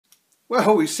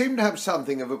Well, we seem to have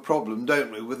something of a problem,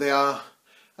 don't we, with our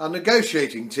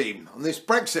negotiating team on this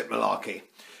Brexit malarkey,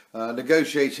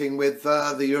 negotiating with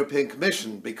the European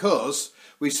Commission, because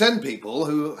we send people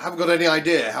who haven't got any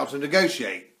idea how to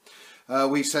negotiate.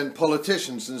 We send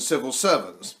politicians and civil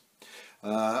servants,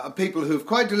 people who've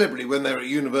quite deliberately, when they were at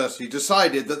university,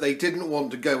 decided that they didn't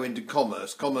want to go into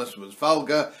commerce. Commerce was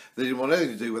vulgar, they didn't want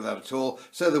anything to do with that at all,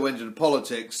 so they went into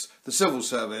politics, the civil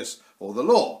service, or the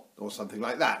law, or something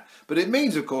like that. But it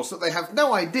means, of course, that they have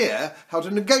no idea how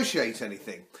to negotiate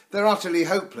anything. They're utterly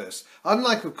hopeless.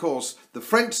 Unlike, of course, the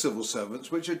French civil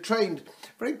servants, which are trained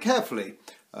very carefully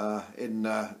in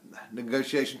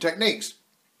negotiation techniques.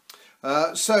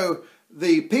 So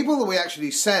the people that we actually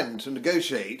send to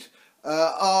negotiate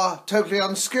are totally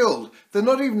unskilled. They're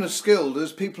not even as skilled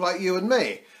as people like you and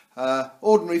me,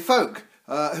 ordinary folk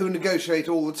who negotiate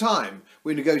all the time.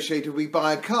 We negotiate if we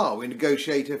buy a car, we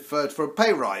negotiate if, for a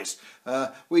pay rise.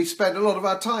 We spend a lot of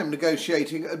our time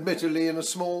negotiating, admittedly in a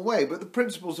small way, but the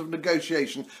principles of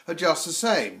negotiation are just the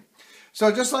same. So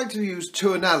I'd just like to use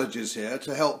two analogies here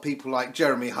to help people like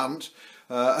Jeremy Hunt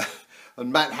and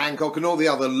Matt Hancock and all the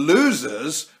other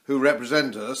losers who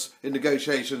represent us in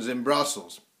negotiations in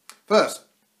Brussels. First,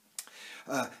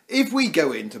 if we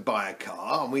go in to buy a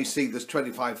car and we see this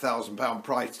 £25,000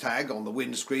 price tag on the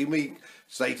windscreen, we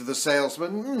say to the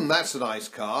salesman, that's a nice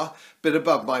car, bit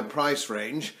above my price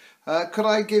range, could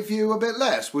I give you a bit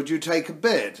less? Would you take a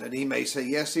bid? And he may say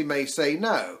yes, he may say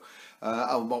no.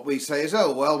 And what we say is,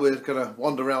 oh, well, we're going to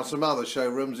wander around some other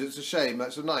showrooms. It's a shame,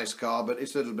 that's a nice car, but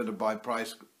it's a little bit of my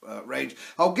price range.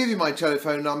 I'll give you my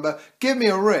telephone number. Give me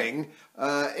a ring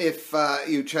if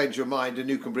you change your mind and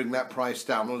you can bring that price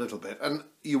down a little bit. And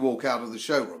you walk out of the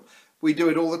showroom. We do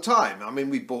it all the time. I mean,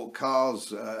 we bought cars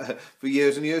for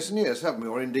years and years and years, haven't we?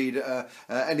 Or indeed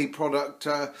any product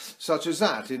such as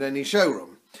that in any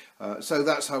showroom. So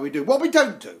that's how we do. What we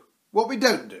don't do,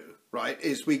 right,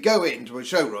 is we go into a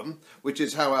showroom, which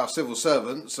is how our civil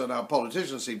servants and our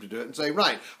politicians seem to do it, and say,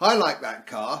 right, I like that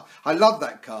car, I love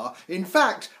that car. In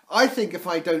fact, I think if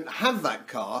I don't have that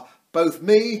car, both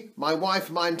me, my wife,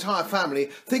 and my entire family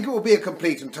think it will be a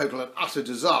complete and total and utter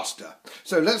disaster.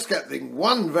 So let's get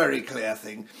one very clear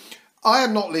thing. I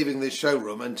am not leaving this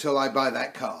showroom until I buy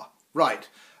that car. Right,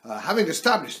 having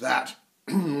established that,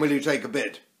 will you take a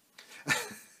bid?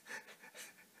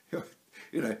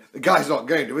 You know, the guy's not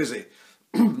going to, is he?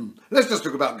 Let's just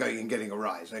talk about going and getting a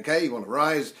rise, okay? You want a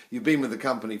rise, you've been with the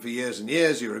company for years and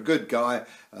years, you're a good guy,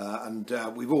 and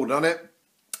we've all done it.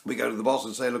 We go to the boss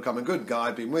and say, look, I'm a good guy,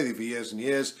 I've been with you for years and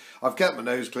years, I've kept my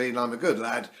nose clean, I'm a good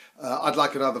lad, I'd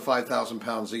like another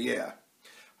 £5,000 a year.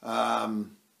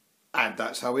 And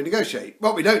that's how we negotiate.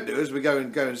 What we don't do is we go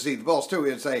and see the boss, do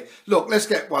we, and say, look, let's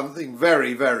get one thing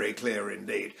very, very clear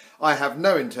indeed. I have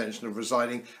no intention of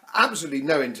resigning, absolutely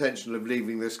no intention of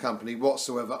leaving this company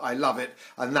whatsoever. I love it,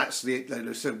 and that's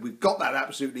so we've got that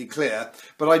absolutely clear.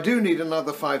 But I do need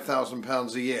another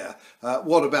 £5,000 a year.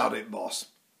 What about it, boss?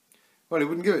 Well, he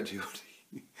wouldn't give it to you,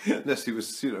 unless he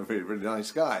was, you know, a really, really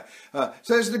nice guy.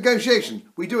 So it's a negotiation.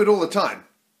 We do it all the time.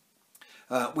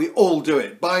 We all do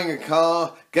it. Buying a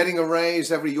car, getting a raise,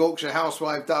 every Yorkshire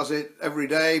housewife does it every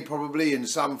day, probably in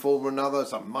some form or another,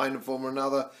 some minor form or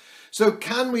another. So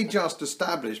can we just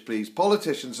establish, please,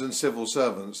 politicians and civil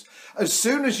servants, as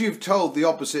soon as you've told the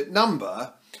opposite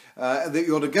number that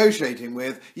you're negotiating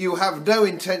with, you have no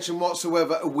intention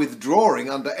whatsoever of withdrawing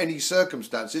under any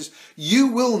circumstances, you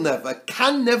will never,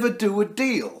 can never do a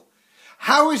deal.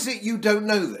 How is it you don't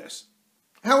know this?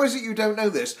 How is it you don't know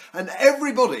this? And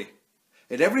everybody,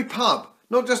 in every pub,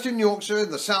 not just in Yorkshire,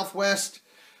 in the southwest,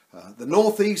 the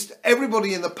northeast,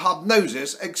 everybody in the pub knows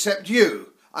this except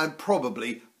you, and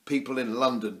probably people in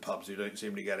London pubs who don't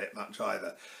seem to get it much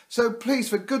either. So please,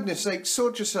 for goodness sake,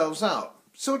 sort yourselves out.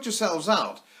 Sort yourselves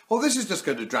out. Or this is just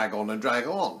going to drag on and drag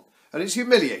on. And it's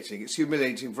humiliating. It's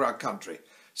humiliating for our country.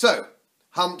 So,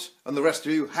 Hunt and the rest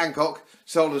of you, Hancock,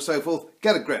 so on and so forth,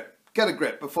 get a grip. Get a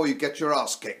grip before you get your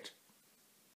ass kicked.